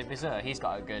sign Richard Bazoer. He's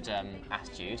got a good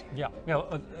attitude.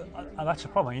 That's a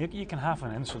problem. You can have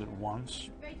an incident once.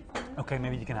 Okay,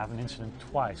 maybe you can have an incident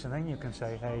twice, and then you can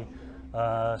say, hey,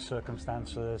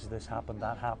 circumstances, this happened,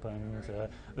 that happened,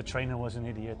 the trainer was an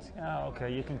idiot. Yeah,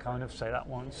 okay, you can kind of say that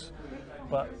once,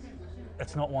 but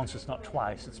it's not once, it's not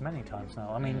twice, it's many times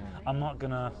now. I mean, I'm not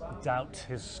going to doubt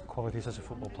his qualities as a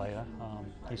football player.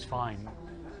 He's fine.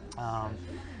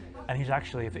 And he's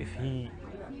actually,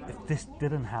 if this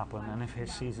didn't happen, and if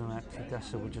his season at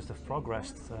Vitesse would just have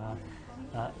progressed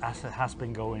as it has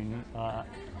been going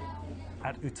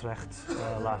at Utrecht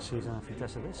last season and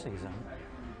Vitesse this season,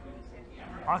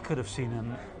 I could have seen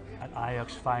him at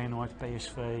Ajax, Feyenoord,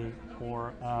 PSV,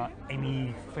 or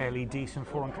any fairly decent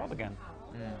foreign club again.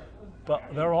 But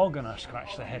they're all going to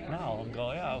scratch their head now and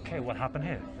go, yeah, okay, what happened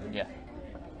here? Yeah.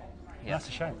 That's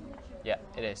a shame. Yeah,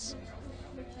 it is.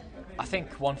 I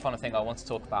think one final thing I want to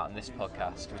talk about in this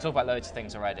podcast, we talked about loads of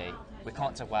things already. We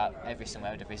can't talk about every single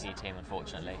Eredivisie team,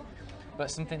 unfortunately. But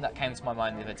something that came to my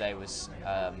mind the other day was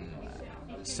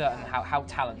certain how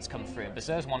talents come through. And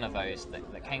Bazoer's one of those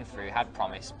that came through, had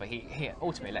promise, but he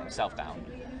ultimately let himself down.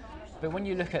 But when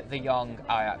you look at the young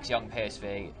Ajax, young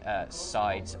PSV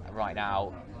sides right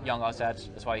now, young AZ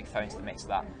as well, you can throw into the mix of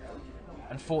that.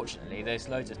 Unfortunately, there's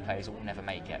loads of players who will never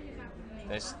make it.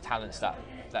 There's talents that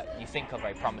you think are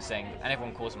very promising, and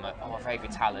everyone calls them a very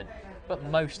good talent, but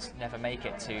most never make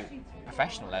it to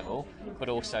professional level, but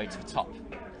also to the top,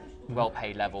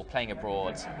 well-paid level, playing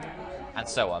abroad, and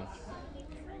so on.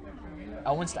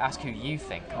 I wanted to ask who you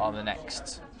think are the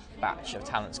next batch of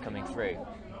talents coming through.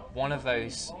 One of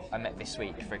those I met this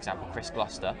week, for example, Chris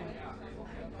Gloucester.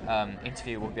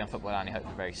 Interview will be on Football Annie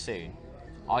hopefully very soon.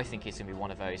 I think he's going to be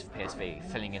one of those for PSV,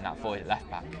 filling in that void at left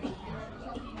back.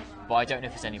 But I don't know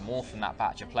if there's any more from that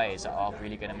batch of players that are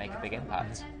really going to make a big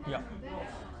impact.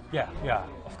 Yeah,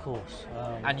 of course.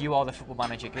 And you are the football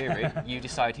manager guru. You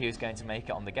decide who's going to make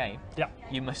it on the game. Yeah.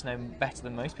 You must know better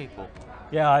than most people.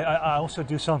 Yeah, I also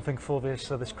do something for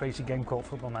this crazy game called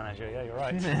Football Manager. Yeah, you're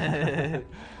right.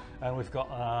 And we've got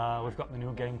the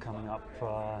new game coming up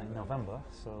in November.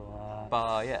 So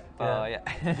buy it.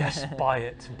 Yes, buy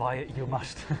it. You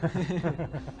must.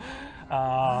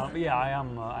 I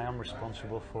am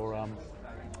responsible for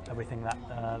everything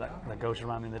that goes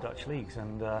around in the Dutch leagues,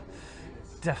 and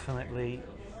definitely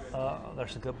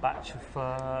there's a good batch of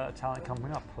talent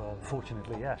coming up.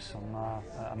 Fortunately, yes,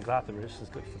 I'm glad there is.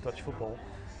 It's good for Dutch football,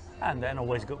 and then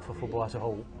always good for football as a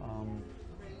whole.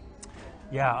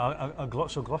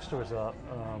 So Gloucester is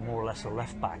more or less a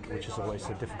left back, which is always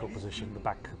a difficult position. The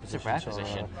back position. It's a rare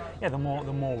position. The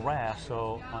more rare.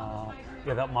 So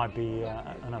that might be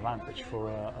an advantage for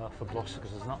Gloucester,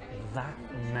 because there's not that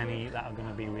many that are going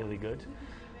to be really good.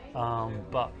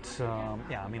 Obviously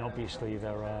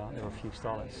there are a few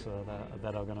starlets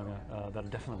that are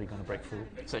definitely going to break through.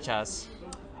 Such as.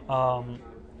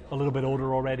 A little bit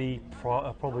older already,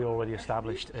 probably already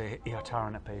established,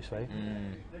 Ihataren at PSV.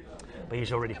 But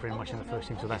he's already pretty much in the first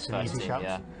team, so that's an easy shout.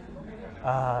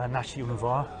 Nachi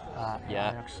Unvar,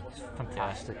 Ajax,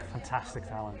 fantastic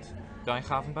talent. Dijn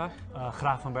Gravenberch?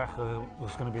 Gravenberch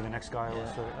was going to be the next guy I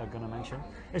was going to mention.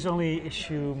 His only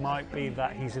issue might be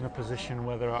that he's in a position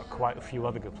where there are quite a few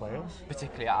other good players.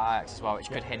 Particularly at Ajax as well, which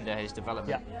could hinder his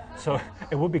development. Yeah, so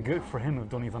it would be good for him if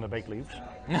Donny van der Beek leaves.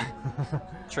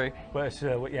 True. But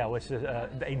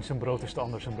the een zijn brood is de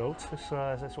ander zijn dood.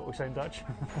 That's what we say in Dutch.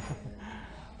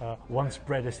 One's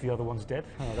bread is the other one's dead.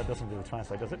 Oh, that doesn't really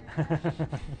translate, does it?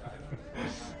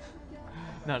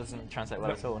 No, it doesn't translate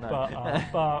well at all, no.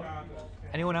 But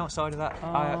anyone outside of that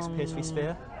Ajax PSV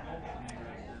sphere?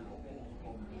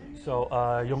 So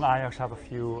young Ajax have a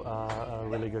few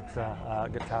really good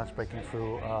talents breaking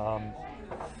through.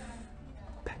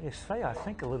 PSV, I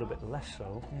think, a little bit less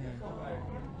so.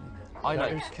 I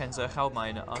like Kenzo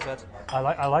Geldmijn at AZ.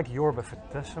 I like Jorbe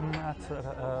Vertessen at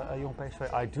young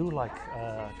PSV. I do like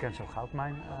Kenzo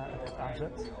Geldmijn at AZ.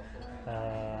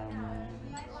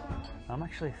 I'm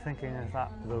actually thinking, is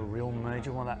that the real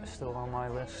major one that is still on my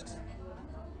list?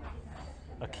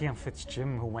 Kian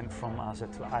Fitzjim, who went from AZ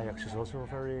to Ajax, is also a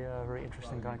very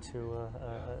interesting guy to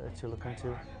look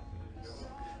into.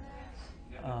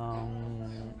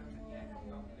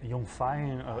 Young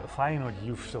Feyenoord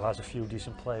youth still has a few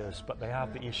decent players, but they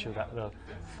have the issue that the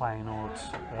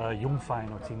young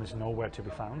Feyenoord team is nowhere to be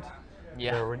found.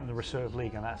 Yeah. They're in the reserve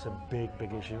league, and that's a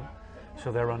big issue.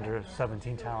 So they're under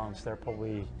 17 talents. They're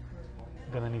probably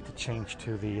going to need to change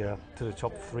to the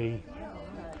top three.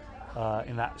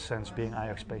 In that sense, being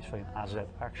Ajax, PSV, and AZ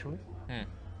actually.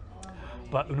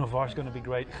 But Unovar is going to be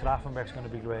great. Gravenberg is going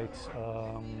to be great.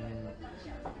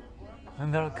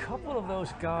 And there are a couple of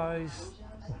those guys,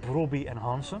 Brobbey and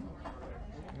Hansen.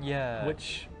 Yeah.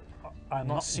 Which I'm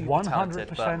not super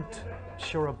 100%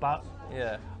 sure about.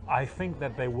 Yeah. I think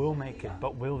that they will make it,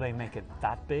 but will they make it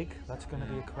that big? That's going to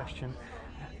be a question.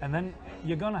 And then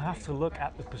you're going to have to look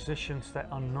at the positions that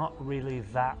are not really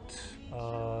that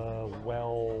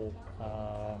well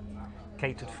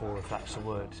catered for, if that's the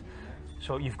word.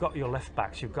 So you've got your left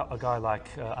backs. You've got a guy like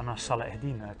Anas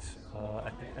Salahedin at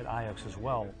Ajax as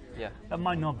well. Yeah. That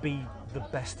might not be the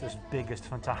bestest, biggest,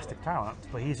 fantastic talent,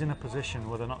 but he's in a position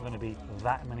where there are not going to be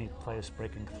that many players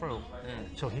breaking through.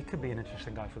 So he could be an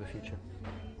interesting guy for the future.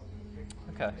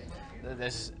 Okay.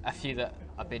 There's a few that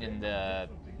have been in the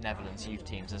Netherlands youth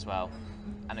teams as well,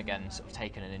 and again sort of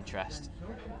taken an interest,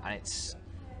 and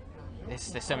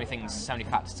there's so many things, so many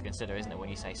factors to consider, isn't it, when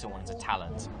you say someone's a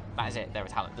talent? That is it, they're a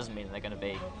talent. Doesn't mean they're going to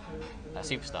be a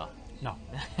superstar. No.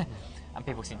 And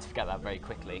people seem to forget that very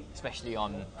quickly, especially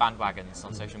on bandwagons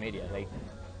on social media. They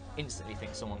instantly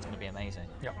think someone's going to be amazing.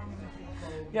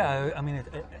 Yeah, I mean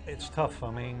it's tough.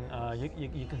 I mean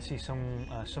you can see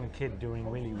some kid doing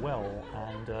really well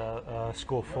and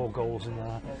score 4 goals in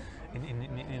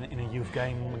a youth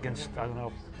game against, I don't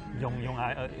know,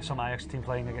 some Ajax team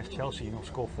playing against Chelsea.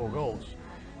 Score 4 goals.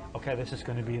 Okay, this is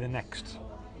going to be the next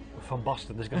Van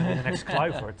Basten. This is going to be the next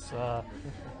Kluivert.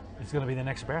 It's going to be the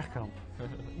next Bergkamp.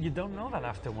 You don't know that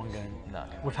after one game. No.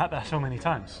 We've had that so many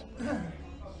times.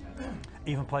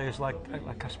 Even players like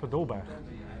Kasper Dolberg,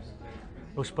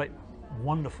 who's played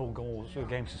wonderful goals,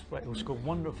 who scored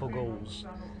wonderful goals,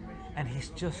 and he's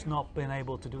just not been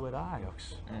able to do it at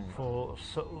Ajax for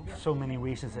so many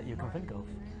reasons that you can think of.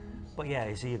 But yeah,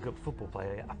 is he a good football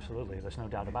player? Yeah, absolutely, there's no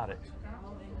doubt about it.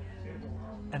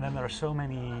 And then there are so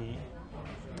many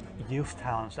youth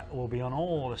talents that will be on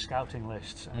all the scouting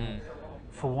lists, and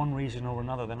for one reason or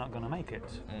another they're not going to make it.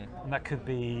 And that could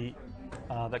be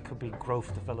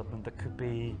growth development, that could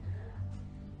be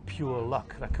pure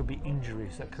luck, that could be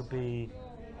injuries, that could be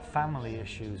family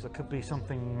issues, that could be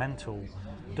something mental.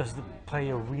 Does the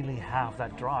player really have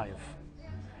that drive?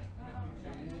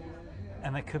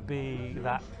 And it could be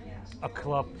that a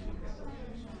club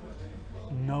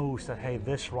knows that, hey,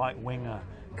 this right winger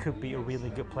could be a really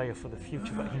good player for the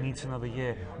future, but he needs another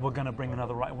year. We're going to bring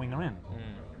another right winger in.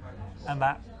 And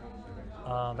that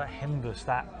hinders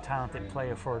that talented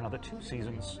player for another 2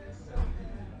 seasons.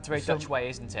 It's a very Dutch way,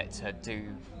 isn't it, to do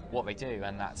what they do,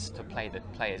 and that's to play the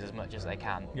players as much as they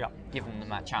can. Yeah. Give them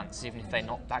that chance, even if they're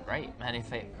not that great. And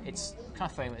it's kind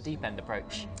of throwing a deep end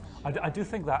approach. I do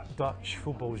think that Dutch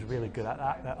football is really good at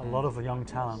that a lot of the young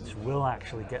talents will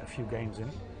actually get a few games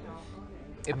in.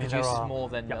 It produces more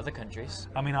than other countries.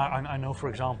 I mean, I know, for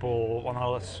example, I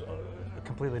know that's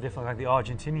completely different, like the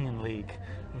Argentinian league,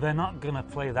 they're not going to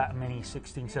play that many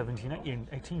 16, 17,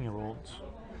 18-year-olds.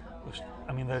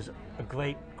 I mean, there's a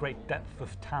great depth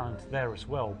of talent there as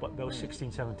well, but those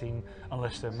 16, 17,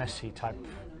 unless they're Messi type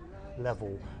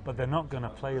level, but they're not going to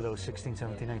play those 16,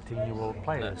 17, 18-year-old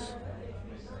players.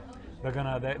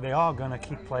 No. They are going to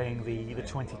keep playing the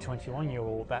 20,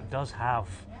 21-year-old that does have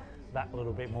that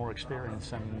little bit more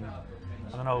experience, and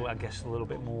I don't know, I guess a little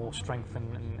bit more strength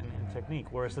and technique.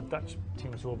 Whereas the Dutch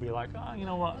teams will be like, oh, you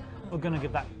know what, we're going to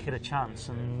give that kid a chance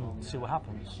and see what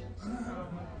happens.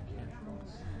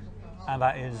 And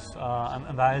that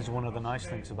is one of the nice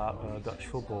things about Dutch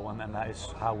football, and that is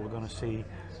how we're going to see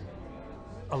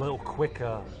a little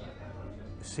quicker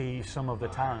see some of the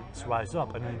talents rise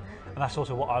up, and that's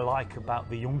also what I like about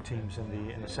the young teams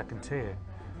in the second tier.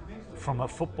 From a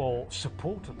football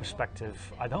supporter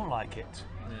perspective, I don't like it.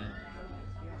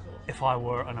 If I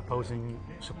were an opposing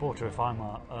supporter, if I'm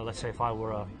let's say if I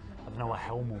were a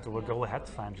Helmond or a Go Ahead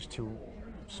fan, just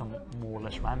some more or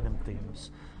less random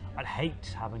teams, I'd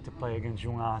hate having to play against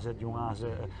Jong AZ,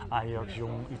 Ajax,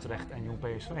 Jong Utrecht and Jong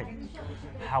PSV.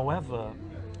 However,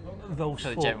 those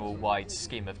the general wide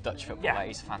scheme of Dutch football, that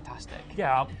is fantastic.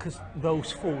 Yeah, because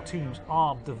those 4 teams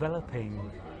are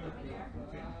developing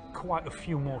quite a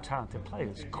few more talented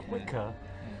players quicker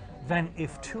than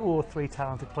if 2 or 3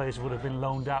 talented players would have been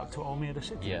loaned out to Almere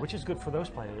City, which is good for those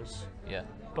players. Yeah.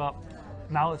 But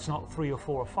now it's not 3 or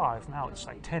 4 or 5, now it's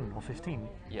like 10 or 15.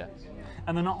 Yeah.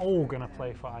 And they're not all going to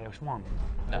play for Ajax 1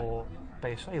 or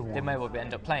PSV 1. They may well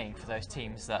end up playing for those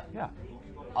teams that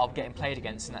are getting played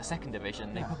against in that second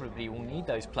division. They probably will need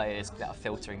those players that are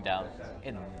filtering down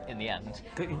in the end.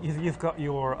 You've got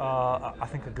your, I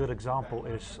think a good example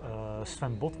is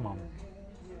Sven Botman,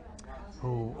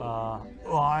 who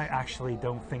I actually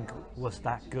don't think was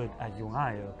that good at Jong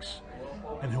Ajax,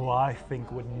 and who I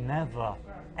think would never,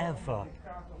 ever,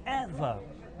 ever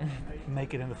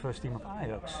make it in the first team of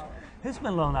Ajax. He's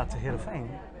been loaned out to Heerenveen,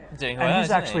 and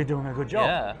he's actually doing a good job.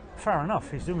 Yeah. Fair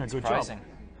enough, he's doing a good job.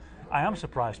 I am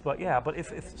surprised, but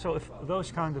if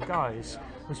those kind of guys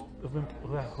who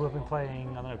have been playing,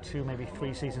 I don't know, 2 maybe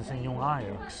 3 seasons in Jong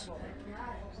Ajax,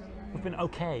 have been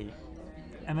okay,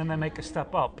 and then they make a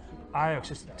step up.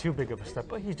 Ajax is too big of a step,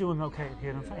 but he's doing okay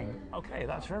here and thing. Okay,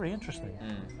 that's very interesting.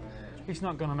 He's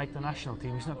not going to make the national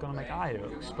team. He's not going to make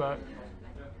Ajax, but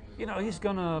he's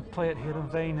going to play at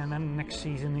Heerenveen, and then next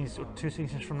season, or 2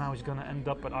 seasons from now, he's going to end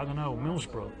up at, I don't know,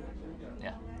 Middlesbrough.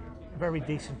 Yeah. Very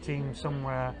decent team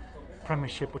somewhere,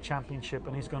 Premiership or Championship,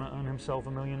 and he's going to earn himself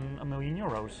a million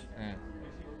euros.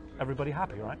 Everybody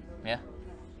happy, right? Yeah.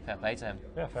 Fair play to him.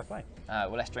 Yeah, fair play.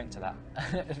 Well, let's drink to that.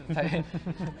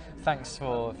 Thanks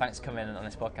for coming on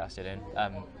this podcast,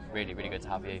 Jeroen. Really, really good to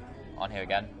have you on here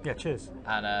again. Yeah, cheers.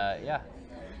 And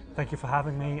thank you for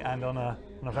having me. And on a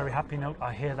very happy note,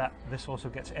 I hear that this also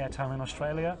gets airtime in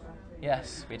Australia.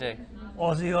 Yes, we do.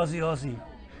 Aussie, Aussie, Aussie.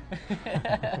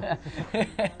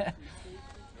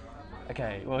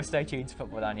 Okay, well, stay tuned to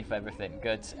Football Down for everything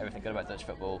good about Dutch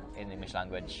football in the English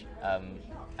language. And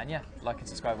like and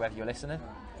subscribe wherever you're listening.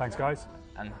 Thanks, guys.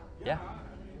 And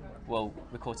we'll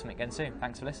record something again soon.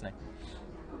 Thanks for listening.